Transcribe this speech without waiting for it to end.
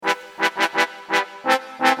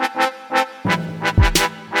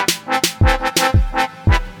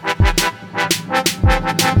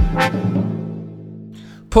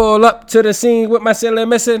Pull up to the scene with my celly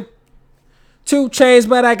missing. 2 Chainz,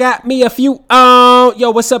 but I got me a few on.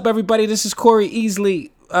 Yo, what's up, everybody? This is Corey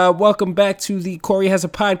Easley. Welcome back to the Corey Has a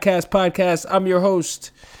Podcast. I'm your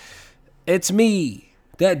host. It's me,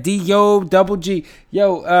 that D-O double G.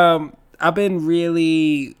 Yo, I've been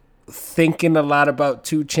really thinking a lot about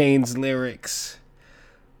 2 Chainz lyrics,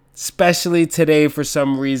 especially today for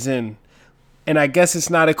some reason. And I guess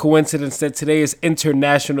it's not a coincidence that today is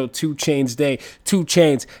International 2 Chainz Day. 2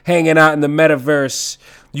 Chainz hanging out in the metaverse.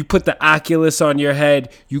 You put the Oculus on your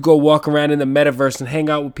head. You go walk around in the metaverse and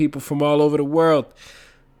hang out with people from all over the world.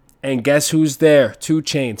 And guess who's there? 2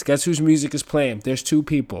 Chainz. Guess whose music is playing? There's 2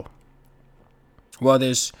 people. Well,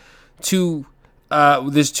 there's 2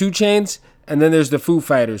 Chainz, and then there's the Foo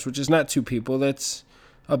Fighters, which is not 2 people. That's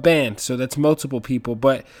a band, so that's multiple people.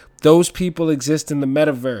 But those people exist in the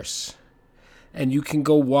metaverse. And you can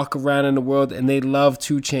go walk around in the world, and they love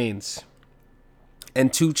 2 Chainz.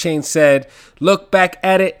 And 2 Chainz said, look back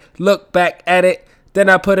at it. Then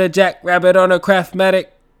I put a jackrabbit on a Craftmatic.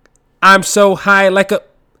 I'm so high like a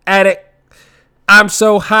addict.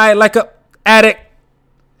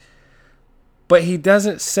 But he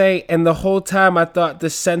doesn't say, and the whole time I thought the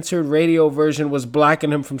censored radio version was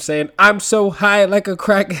blocking him from saying, I'm so high like a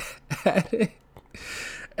crack addict.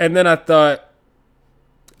 And then I thought,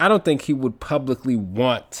 I don't think he would publicly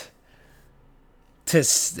want to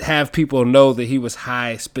have people know that he was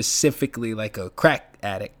high specifically like a crack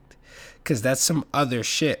addict, because that's some other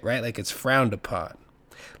shit, right? Like, it's frowned upon.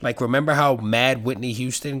 Like, remember how mad Whitney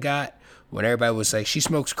Houston got when everybody was like, she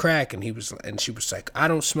smokes crack, and she was like, I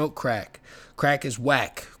don't smoke crack. Crack is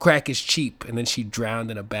whack. Crack is cheap. And then she drowned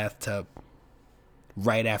in a bathtub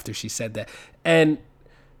right after she said that. And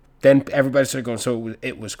then everybody started going, so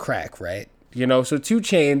it was crack, right? You know, so 2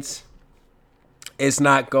 Chainz is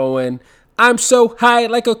not going, I'm so high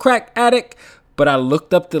like a crack addict. But I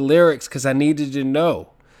looked up the lyrics because I needed to know.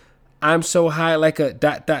 I'm so high like a ...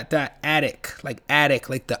 attic. Like attic,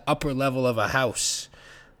 like the upper level of a house.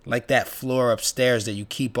 Like that floor upstairs that you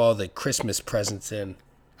keep all the Christmas presents in.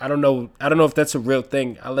 I don't know if that's a real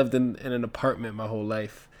thing. I lived in an apartment my whole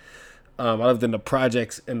life. I lived in the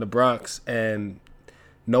projects in the Bronx, and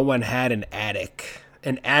no one had an attic.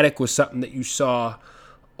 An attic was something that you saw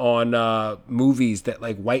on movies that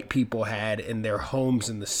like white people had in their homes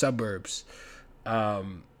in the suburbs.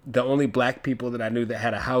 The only black people that I knew that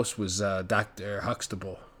had a house was Dr.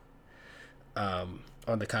 Huxtable on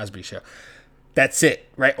the Cosby Show. That's it,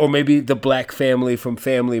 right? Or maybe the black family from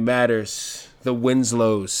Family Matters, the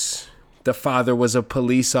Winslows. The father was a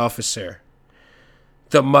police officer.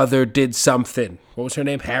 The mother did something. What was her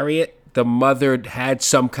name? Harriet? The mother had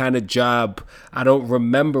some kind of job. I don't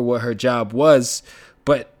remember what her job was,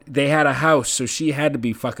 but they had a house, so she had to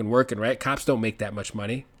be fucking working, right? Cops don't make that much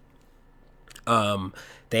money.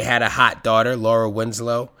 They had a hot daughter, Laura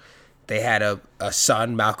Winslow. They had a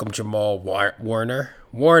son, Malcolm Jamal Warner.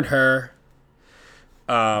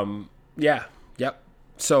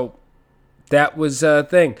 So that was a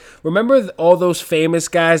thing. Remember all those famous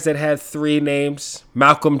guys that had 3 names?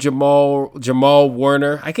 Malcolm Jamal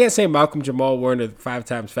Warner. I can't say Malcolm Jamal Warner 5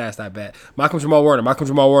 times fast, I bet. Malcolm Jamal Warner. That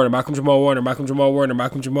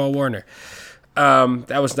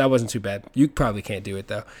wasn't too bad. You probably can't do it,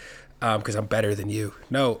 though, because I'm better than you.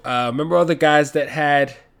 No, remember all the guys that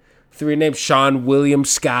had 3 names? Sean William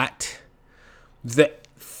Scott. The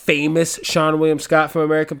famous Sean William Scott from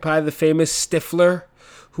American Pie. The famous Stifler,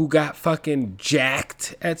 who got fucking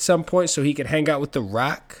jacked at some point so he could hang out with The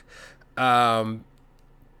Rock.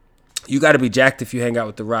 You got to be jacked if you hang out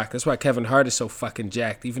with The Rock. That's why Kevin Hart is so fucking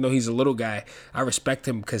jacked. Even though he's a little guy, I respect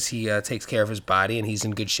him because he takes care of his body and he's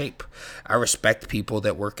in good shape. I respect people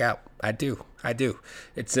that work out. I do. I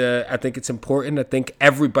think it's important. I think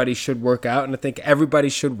everybody should work out, and I think everybody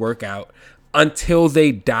should work out until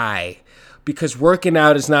they die, because working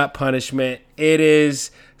out is not punishment. It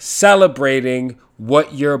is celebrating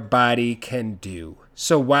what your body can do.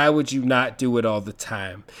 So why would you not do it all the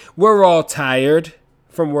time? We're all tired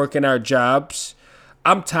from working our jobs.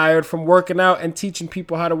 I'm tired from working out and teaching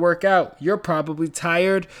people how to work out. You're probably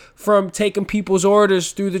tired from taking people's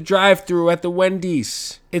orders through the drive-thru at the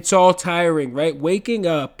Wendy's. It's all tiring, right? Waking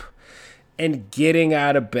up and getting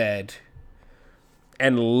out of bed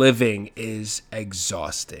and living is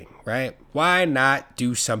exhausting, right? Why not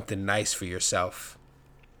do something nice for yourself?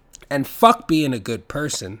 And fuck being a good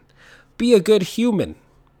person. Be a good human.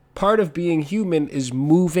 Part of being human is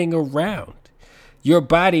moving around. Your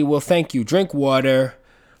body will thank you. Drink water.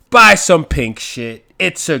 Buy some pink shit.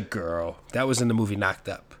 It's a girl. That was in the movie Knocked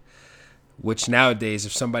Up. Which nowadays,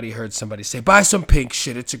 if somebody heard somebody say, buy some pink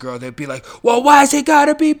shit, it's a girl, they'd be like, well, why's it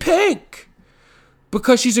gotta be pink?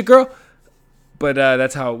 because she's a girl. But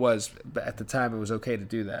that's how it was. But at the time, it was okay to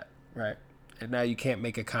do that, right? And now you can't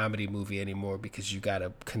make a comedy movie anymore because you got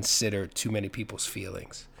to consider too many people's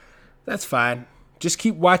feelings. That's fine. Just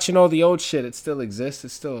keep watching all the old shit. It still exists.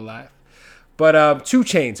 It's still alive. But 2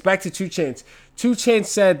 Chainz. Back to 2 Chainz. 2 Chainz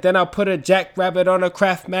said, then I'll put a jackrabbit on a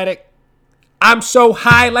Craftmatic. I'm so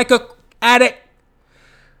high like a addict.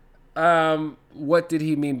 What did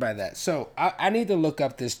he mean by that? So I need to look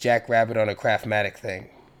up this jackrabbit on a Craftmatic thing.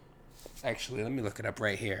 Actually, let me look it up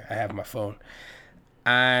right here. I have my phone.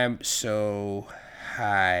 I'm so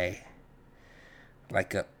high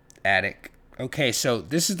like a addict. Okay, so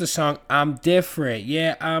this is the song I'm Different.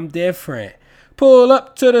 Yeah, I'm different. Pull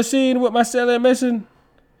up to the scene with my cellar missing.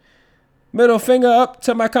 Middle finger up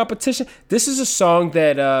to my competition. This is a song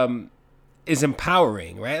that is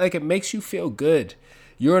empowering, right? Like it makes you feel good.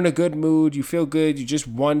 You're in a good mood. You feel good. You just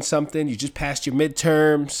won something. You just passed your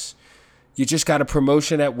midterms. You just got a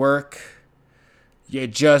promotion at work. You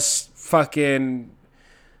just fucking,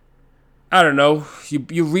 I don't know.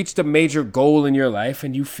 You reached a major goal in your life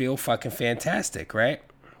and you feel fucking fantastic, right?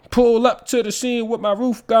 Pull up to the scene with my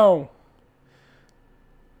roof gone.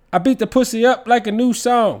 I beat the pussy up like a new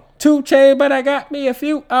song. 2 Chainz, but I got me a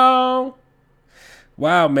few on.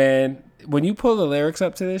 Wow, man. When you pull the lyrics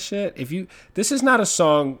up to this shit, this is not a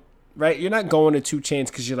song. Right, you're not going to 2 Chainz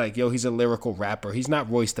because you're like, yo, he's a lyrical rapper. He's not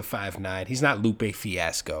Royce the 5'9". He's not Lupe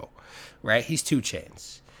Fiasco, right? He's 2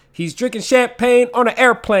 Chainz. He's drinking champagne on an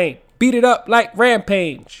airplane, beat it up like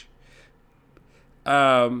Rampage.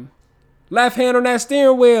 Left hand on that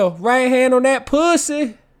steering wheel, right hand on that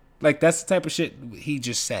pussy. Like that's the type of shit he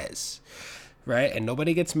just says, right? And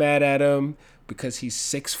nobody gets mad at him because he's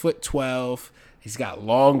 6'12". He's got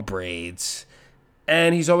long braids.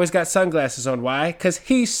 And he's always got sunglasses on. Why? Because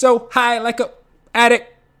he's so high like a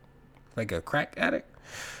addict. Like a crack addict.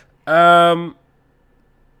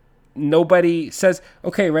 Nobody says,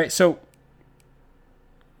 okay, right? So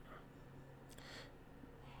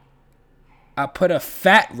I put a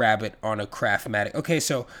fat rabbit on a Craftmatic. Okay,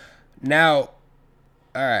 so now,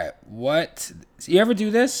 all right, you ever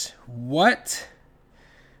do this? What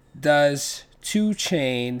does 2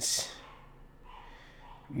 Chainz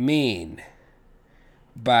mean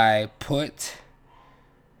by put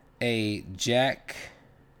a jackrabbit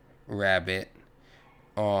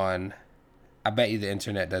on, I bet you the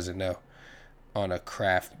internet doesn't know, on a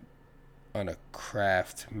Craftmatic?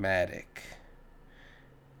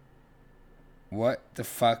 What the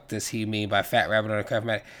fuck does he mean by fat rabbit on a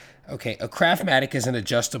Craftmatic? Okay, a Craftmatic is an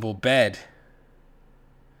adjustable bed.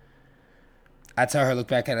 I tell her look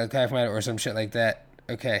back at a Craftmatic or some shit like that.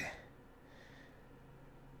 Okay.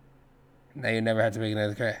 Now you never have to make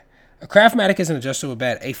another craft. A Craftmatic is an adjustable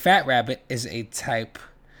bed. A fat rabbit is a type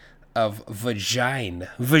of vagine.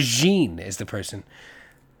 Vagine is the person.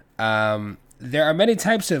 There are many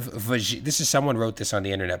types of vagine. This is someone wrote this on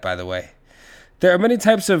the internet, by the way. There are many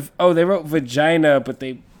types of. Oh, they wrote vagina, but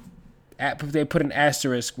they put an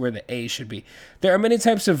asterisk where the A should be. There are many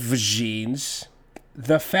types of vagines.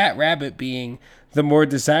 The fat rabbit being the more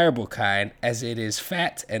desirable kind, as it is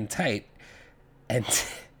fat and tight, and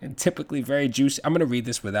typically very juicy. I'm going to read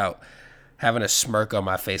this without having a smirk on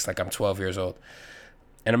my face like I'm 12 years old.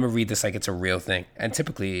 And I'm going to read this like it's a real thing. And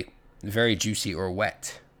typically very juicy or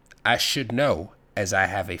wet. I should know, as I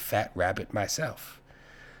have a fat rabbit myself.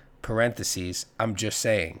 Parentheses, I'm just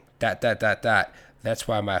saying, ... That's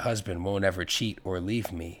why my husband won't ever cheat or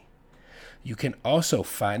leave me. You can also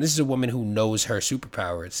find, this is a woman who knows her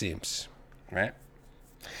superpower, it seems, right?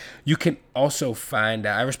 You can also find,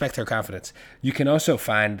 I respect her confidence. You can also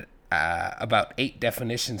find about 8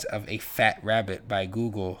 definitions of a fat rabbit by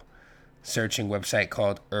Google searching website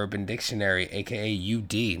called Urban Dictionary, aka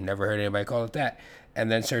UD. Never heard anybody call it that.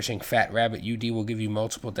 And then searching fat rabbit, UD will give you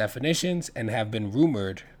multiple definitions and have been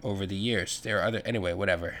rumored over the years. There are other, anyway,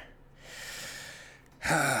 whatever.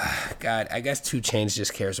 God, I guess 2 Chainz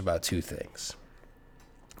just cares about 2 things.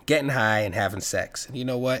 Getting high and having sex. And you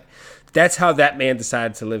know what? That's how that man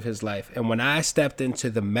decided to live his life. And when I stepped into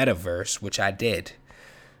the metaverse, which I did,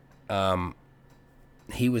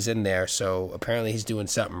 he was in there. So apparently he's doing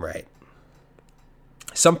something right.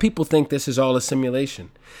 Some people think this is all a simulation.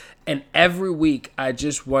 And every week I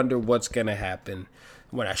just wonder what's going to happen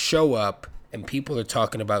when I show up and people are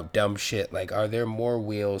talking about dumb shit. Like, are there more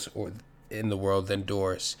wheels or in the world than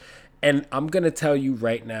doors? And I'm going to tell you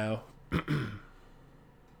right now,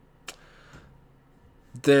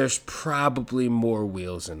 there's probably more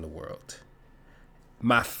wheels in the world.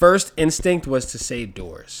 My first instinct was to say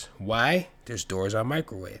doors. Why? There's doors on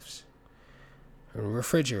microwaves, and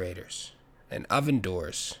refrigerators, and oven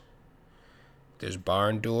doors. There's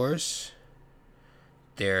barn doors.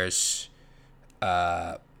 There's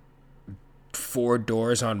 4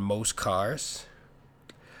 doors on most cars.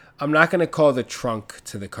 I'm not going to call the trunk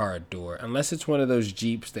to the car a door, unless it's one of those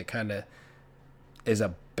Jeeps that kind of is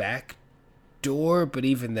a back door. But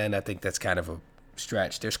even then, I think that's kind of a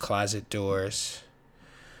stretch. There's closet doors.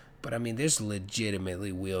 But I mean, there's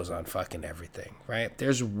legitimately wheels on fucking everything, right?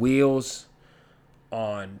 There's wheels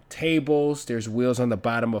on tables. There's wheels on the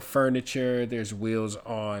bottom of furniture. There's wheels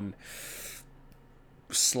on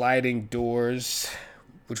sliding doors,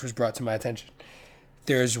 which was brought to my attention.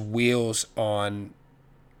 There's wheels on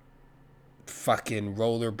fucking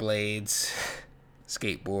rollerblades,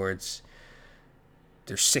 skateboards.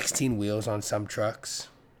 There's 16 wheels on some trucks.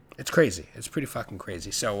 It's crazy. It's pretty fucking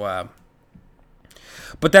crazy. So,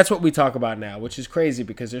 but that's what we talk about now, which is crazy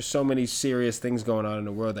because there's so many serious things going on in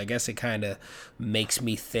the world. I guess it kind of makes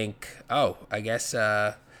me think, I guess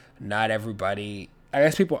not everybody, I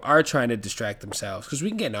guess people are trying to distract themselves because we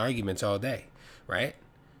can get in arguments all day, right?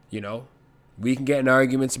 You know, we can get in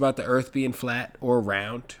arguments about the earth being flat or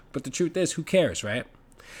round, but the truth is, who cares, right?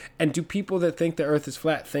 And do people that think the earth is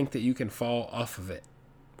flat think that you can fall off of it?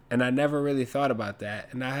 And I never really thought about that,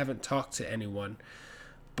 and I haven't talked to anyone,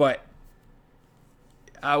 but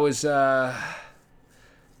I was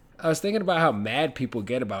thinking about how mad people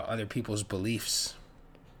get about other people's beliefs.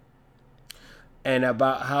 And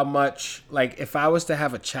about how much, like, if I was to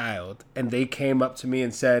have a child and they came up to me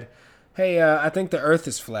and said, hey, I think the earth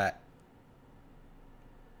is flat.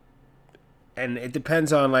 And it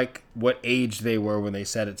depends on, like, what age they were when they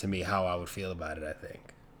said it to me, how I would feel about it, I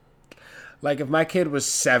think. Like, if my kid was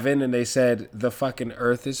 7 and they said the fucking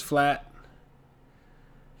earth is flat,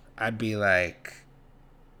 I'd be like,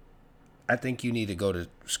 I think you need to go to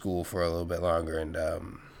school for a little bit longer, and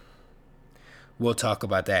we'll talk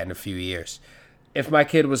about that in a few years. If my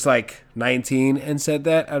kid was like 19 and said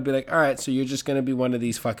that, I'd be like, all right, so you're just going to be one of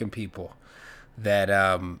these fucking people that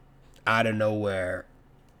out of nowhere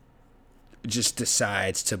just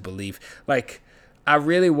decides to believe. Like, I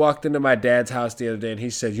really walked into my dad's house the other day and he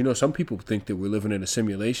said, you know, some people think that we're living in a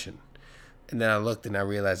simulation. And then I looked and I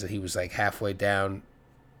realized that he was like halfway down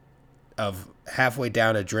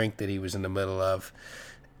a drink that he was in the middle of,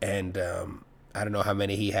 and I don't know how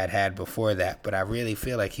many he had before that, but I really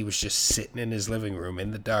feel like he was just sitting in his living room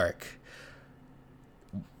in the dark,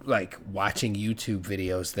 like watching YouTube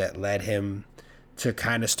videos that led him to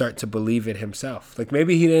kind of start to believe it himself. Like,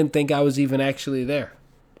 maybe he didn't think I was even actually there.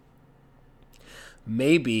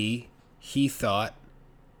 Maybe he thought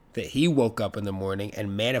that he woke up in the morning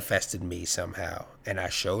and manifested me somehow, and I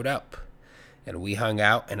showed up. And we hung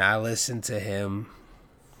out, and I listened to him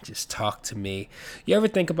just talk to me. You ever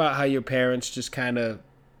think about how your parents just kind of,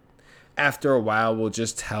 after a while, will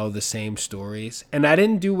just tell the same stories? And I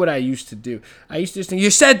didn't do what I used to do. I used to just think, you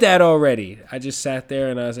said that already. I just sat there,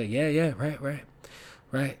 and I was like, yeah,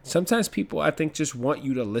 right. Sometimes people, I think, just want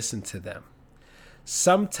you to listen to them.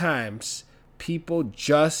 Sometimes people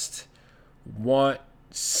just want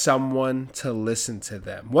someone to listen to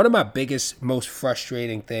them. One of my biggest, most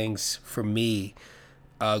frustrating things for me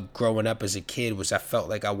growing up as a kid was I felt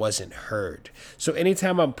like I wasn't heard. So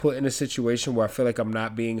anytime I'm put in a situation where I feel like I'm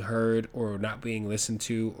not being heard or not being listened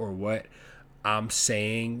to, or what I'm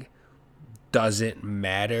saying doesn't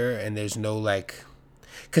matter, and there's no, like,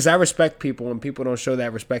 because I respect people, when people don't show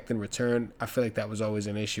that respect in return, I feel like that was always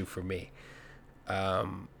an issue for me.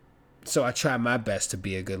 So I try my best to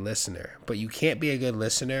be a good listener. But you can't be a good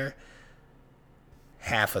listener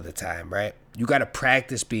half of the time, right? You got to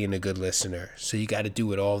practice being a good listener. So you got to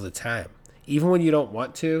do it all the time. Even when you don't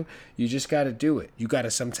want to, you just got to do it. You got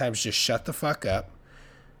to sometimes just shut the fuck up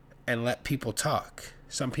and let people talk.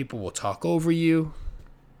 Some people will talk over you.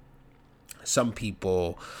 Some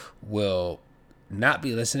people will not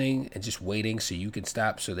be listening and just waiting so you can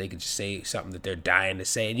stop so they can just say something that they're dying to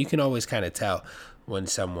say. And you can always kind of tell when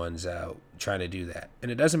someone's trying to do that.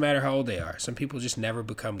 And it doesn't matter how old they are. Some people just never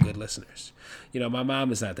become good listeners. You know, my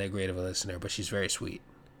mom is not that great of a listener, but she's very sweet.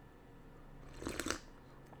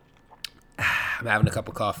 I'm having a cup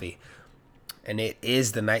of coffee, and it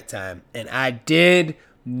is the nighttime, and I did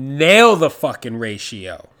nail the fucking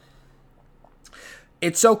ratio.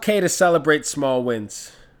 It's okay to celebrate small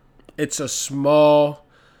wins. It's a small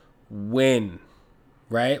win,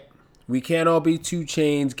 right? We can't all be 2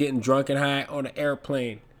 Chainz getting drunk and high on an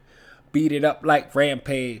airplane. Beat it up like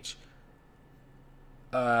Rampage.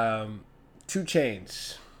 2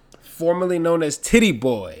 Chainz, formerly known as Titty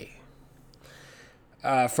Boy,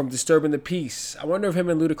 from Disturbing the Peace. I wonder if him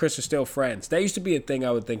and Ludacris are still friends. That used to be a thing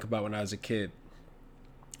I would think about when I was a kid.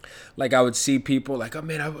 Like, I would see people like, oh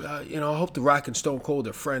man, I hope The Rock and Stone Cold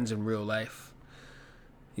are friends in real life.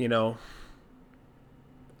 You know,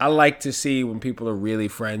 I like to see when people are really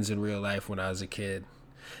friends in real life when I was a kid.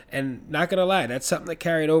 And not going to lie, that's something that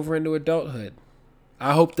carried over into adulthood.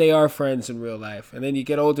 I hope they are friends in real life. And then you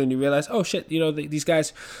get older and you realize, oh shit, these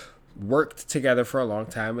guys worked together for a long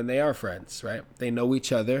time and they are friends, right? They know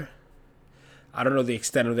each other. I don't know the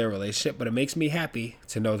extent of their relationship, but it makes me happy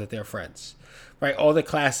to know that they're friends, right? All the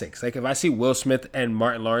classics. Like if I see Will Smith and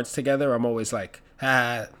Martin Lawrence together, I'm always like,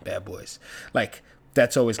 bad boys. Like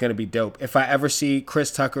that's always going to be dope. If I ever see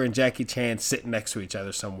Chris Tucker and Jackie Chan sitting next to each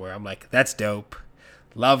other somewhere, I'm like, that's dope.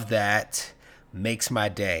 Love that. Makes my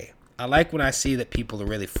day. I like when I see that people are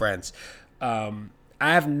really friends. I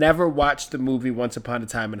have never watched the movie Once Upon a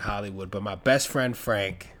Time in Hollywood, but my best friend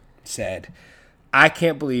Frank said, I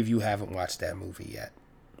can't believe you haven't watched that movie yet.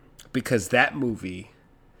 Because that movie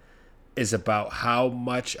is about how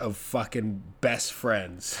much of fucking best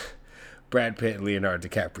friends Brad Pitt and Leonardo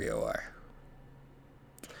DiCaprio are.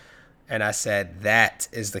 And I said, that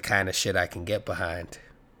is the kind of shit I can get behind.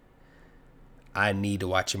 I need to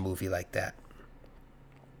watch a movie like that.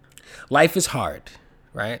 Life is hard,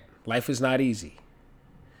 right? Life is not easy.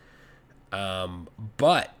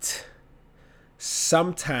 But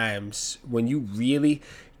sometimes when you really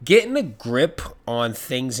getting a grip on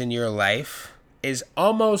things in your life is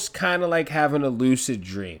almost kind of like having a lucid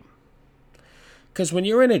dream. Because when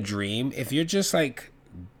you're in a dream, if you're just like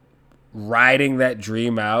riding that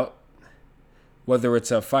dream out, whether it's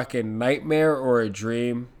a fucking nightmare or a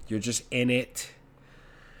dream, you're just in it.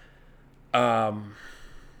 And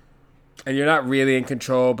you're not really in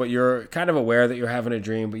control, but you're kind of aware that you're having a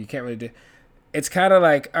dream, but you can't really do. It's kind of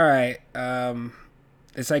like, all right,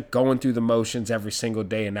 it's like going through the motions every single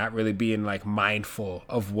day and not really being like mindful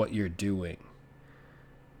of what you're doing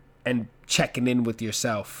and checking in with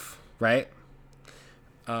yourself, right?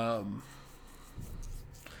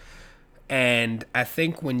 And I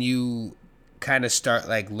think when you kind of start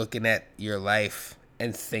like looking at your life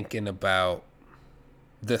and thinking about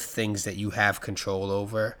the things that you have control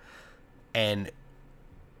over and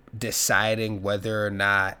deciding whether or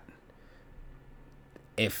not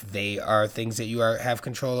if they are things that you have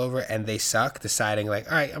control over and they suck, deciding like,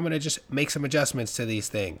 all right, I'm going to just make some adjustments to these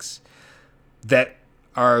things that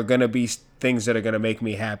are going to be things that are going to make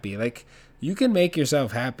me happy. Like you can make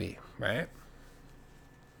yourself happy, right?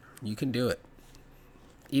 You can do it.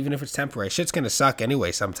 Even if it's temporary. Shit's going to suck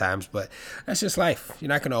anyway sometimes, but that's just life. You're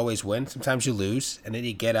not going to always win. Sometimes you lose, and then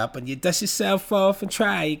you get up and you dust yourself off and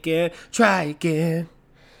try again. And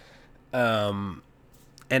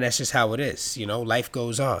that's just how it is. Life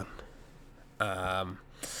goes on. But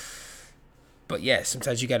yeah,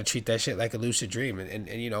 sometimes you got to treat that shit like a lucid dream. And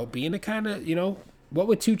being the kind of, what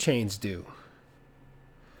would 2 Chainz do?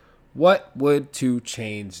 What would 2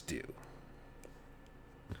 Chainz do?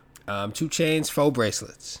 2 Chainz, faux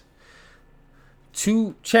bracelets.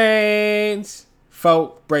 2 Chainz,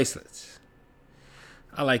 faux bracelets.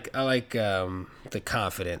 I like the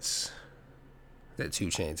confidence that 2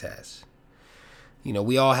 Chainz has.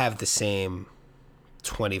 We all have the same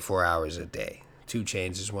 24 hours a day. 2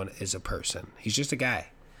 Chainz is a person. He's just a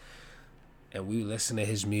guy. And we listen to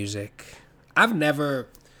his music.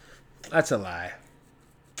 That's a lie.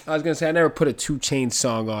 I was going to say I never put a 2 Chainz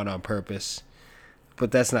song on purpose. But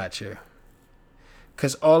that's not true.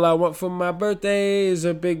 Because all I want for my birthday is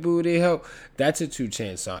a big booty hoe. That's a 2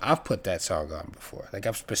 Chainz song. I've put that song on before. Like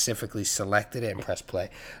I've specifically selected it and pressed play.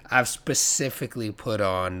 I've specifically put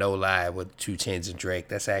on No Lie with 2 Chainz and Drake.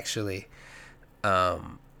 That's actually, I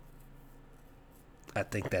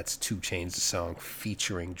think that's 2 Chainz' song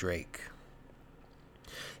featuring Drake.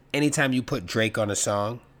 Anytime you put Drake on a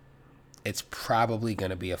song, it's probably going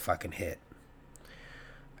to be a fucking hit.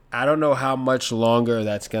 I don't know how much longer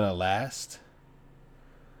that's going to last.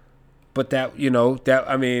 But the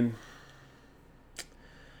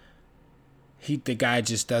guy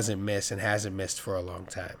just doesn't miss and hasn't missed for a long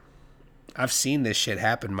time. I've seen this shit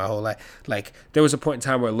happen my whole life. Like, there was a point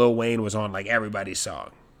in time where Lil Wayne was on, like, everybody's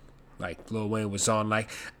song. Like, Lil Wayne was on, like,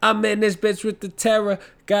 I'm in this bitch with the terror.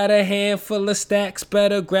 Got a handful of stacks.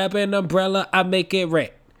 Better grab an umbrella. I make it rain.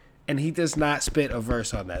 And he does not spit a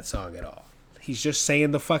verse on that song at all. He's just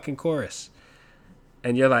saying the fucking chorus.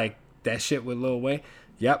 And you're like, that shit with Lil Wayne?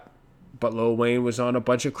 Yep. But Lil Wayne was on a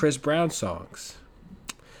bunch of Chris Brown songs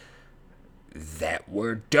that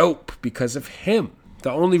were dope because of him.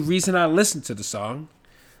 The only reason I listened to the song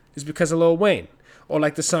is because of Lil Wayne. Or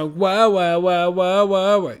like the song, wah, wah, wah, wah,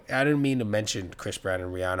 wah, wah. I didn't mean to mention Chris Brown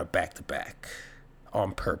and Rihanna back to back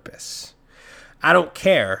on purpose. I don't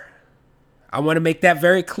care. I want to make that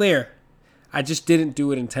very clear. I just didn't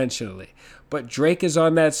do it intentionally. But Drake is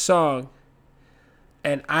on that song,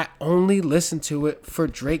 And I only listen to it for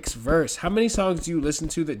Drake's verse. How many songs do you listen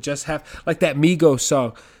to that just have, like that Migos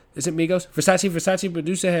song? Is it Migos? Versace,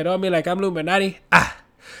 producer head on me like I'm Illuminati.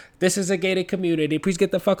 This is a gated community. Please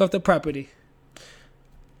get the fuck off the property.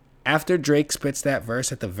 After Drake spits that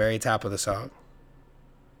verse at the very top of the song,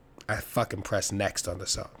 I fucking press next on the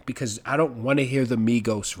song because I don't want to hear the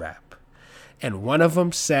Migos rap. And one of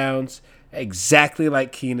them sounds exactly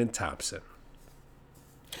like Kenan Thompson.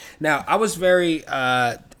 Now, I was very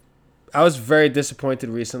disappointed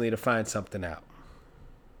recently to find something out.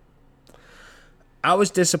 I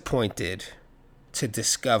was disappointed to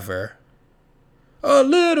discover a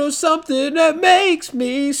little something that makes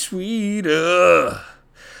me sweeter.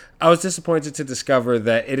 I was disappointed to discover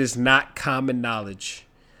that it is not common knowledge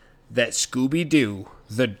that Scooby-Doo,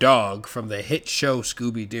 the dog from the hit show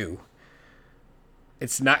Scooby-Doo,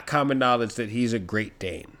 it's not common knowledge that he's a Great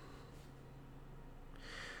Dane.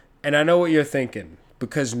 And I know what you're thinking,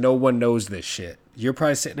 because no one knows this shit. You're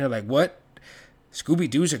probably sitting there like, what?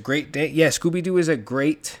 Scooby-Doo's a Great Dane? Yeah, Scooby-Doo is a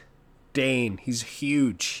Great Dane. He's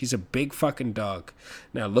huge. He's a big fucking dog.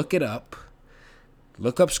 Now look it up.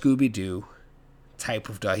 Look up Scooby-Doo type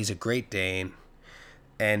of dog. He's a Great Dane.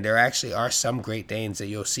 And there actually are some Great Danes that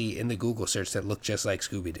you'll see in the Google search that look just like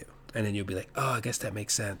Scooby-Doo. And then you'll be like, oh, I guess that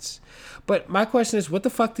makes sense. But my question is, what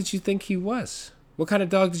the fuck did you think he was? What kind of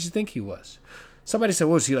dog did you think he was? Somebody said,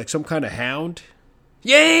 was he like some kind of hound?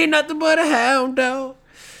 Yeah, ain't nothing but a hound, though.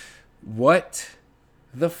 What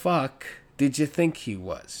the fuck did you think he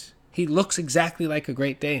was? He looks exactly like a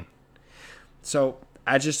Great Dane. So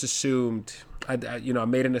I just assumed, I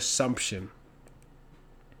made an assumption.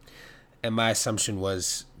 And my assumption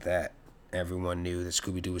was that everyone knew that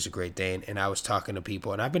Scooby-Doo was a Great Dane. And I was talking to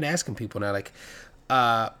people, and I've been asking people now, like,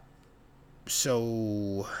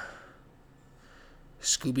 so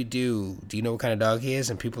Scooby-Doo, do you know what kind of dog he is?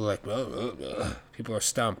 And people are like, people are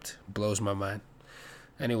stumped. Blows my mind.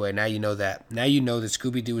 Anyway, now you know that. Now you know that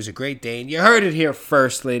Scooby-Doo is a Great Dane. You heard it here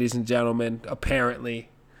first, ladies and gentlemen, apparently,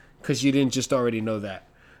 because you didn't just already know that.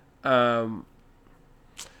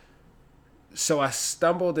 So I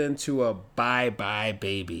stumbled into a Bye Bye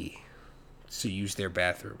Baby to use their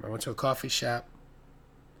bathroom. I went to a coffee shop.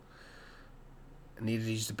 I needed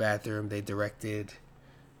to use the bathroom. They directed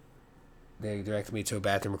me to a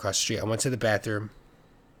bathroom across the street. I went to the bathroom.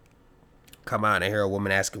 Come on, I hear a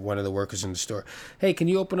woman ask one of the workers in the store, hey, can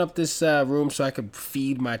you open up this room so I could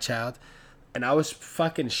feed my child? And I was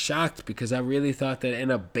fucking shocked because I really thought that in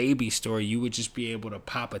a baby store you would just be able to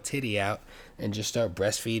pop a titty out and just start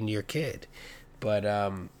breastfeeding your kid. But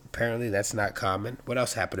apparently that's not common. What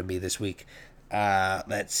else happened to me this week?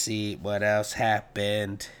 Let's see what else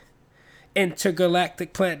happened.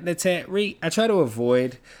 Intergalactic Planetary. I try to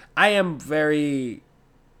avoid. I am very.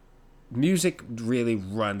 Music really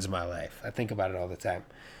runs my life. I think about it all the time.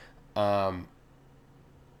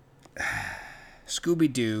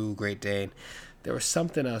 Scooby-Doo, Great Dane. There was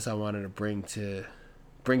something else I wanted to bring to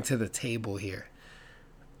the table here.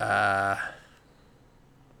 Wow.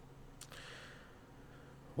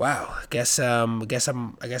 I guess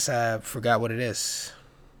I forgot what it is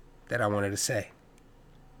that I wanted to say.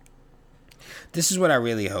 This is what I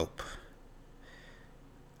really hope.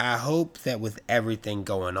 I hope that with everything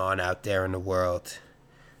going on out there in the world,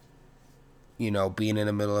 being in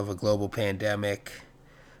the middle of a global pandemic,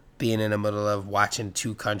 being in the middle of watching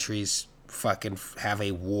two countries fucking have a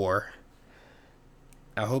war,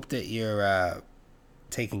 I hope that you're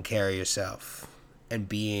taking care of yourself and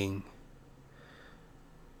being,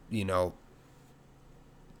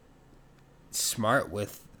 smart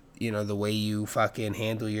with, the way you fucking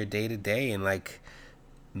handle your day-to-day and, like,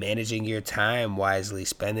 managing your time wisely,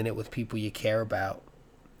 spending it with people you care about,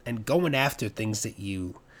 and going after things that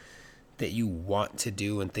you want to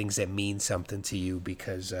do and things that mean something to you,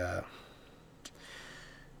 because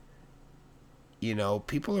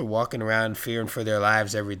people are walking around fearing for their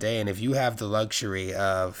lives every day, and if you have the luxury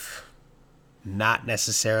of not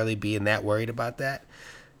necessarily being that worried about that,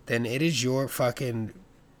 then it is your fucking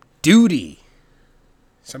duty.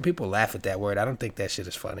 Some people laugh at that word. I don't think that shit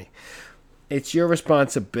is funny. It's your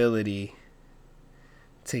responsibility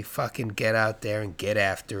to fucking get out there and get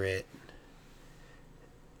after it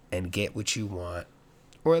and get what you want,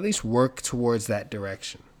 or at least work towards that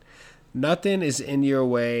direction. Nothing is in your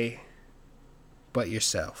way but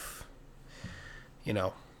yourself. It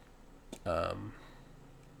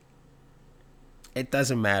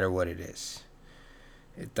doesn't matter what it is.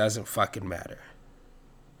 It doesn't fucking matter.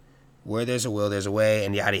 Where there's a will, there's a way,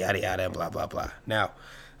 and yada, yada, yada, and blah, blah, blah. Now,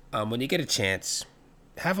 when you get a chance,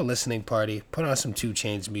 have a listening party, put on some 2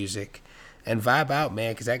 Chainz music, and vibe out,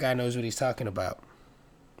 man, because that guy knows what he's talking about.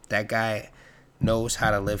 That guy knows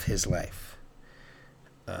how to live his life.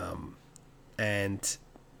 And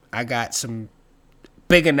I got some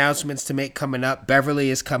big announcements to make coming up. Beverly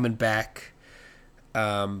is coming back.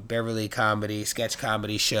 Beverly Comedy, Sketch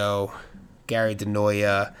Comedy Show, Gary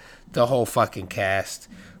DeNoia, the whole fucking cast.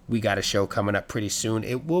 We got a show coming up pretty soon.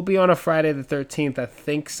 It will be on a Friday the 13th, I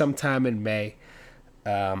think sometime in May.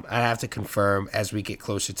 I have to confirm as we get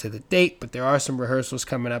closer to the date, but there are some rehearsals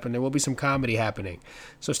coming up and there will be some comedy happening.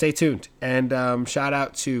 So stay tuned. And shout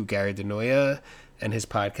out to Gary DeNoia and his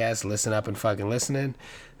podcast, Listen Up and Fucking Listening.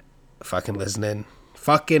 Fucking listening.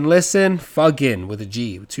 Fucking listen. Fucking with a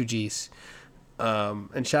G, with 2 G's.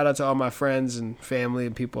 And shout out to all my friends and family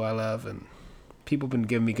and people I love. And people have been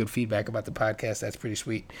giving me good feedback about the podcast. That's pretty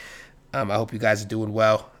sweet. I hope you guys are doing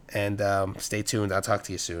well. And stay tuned. I'll talk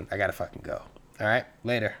to you soon. I gotta fucking go. All right,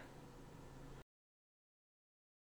 later.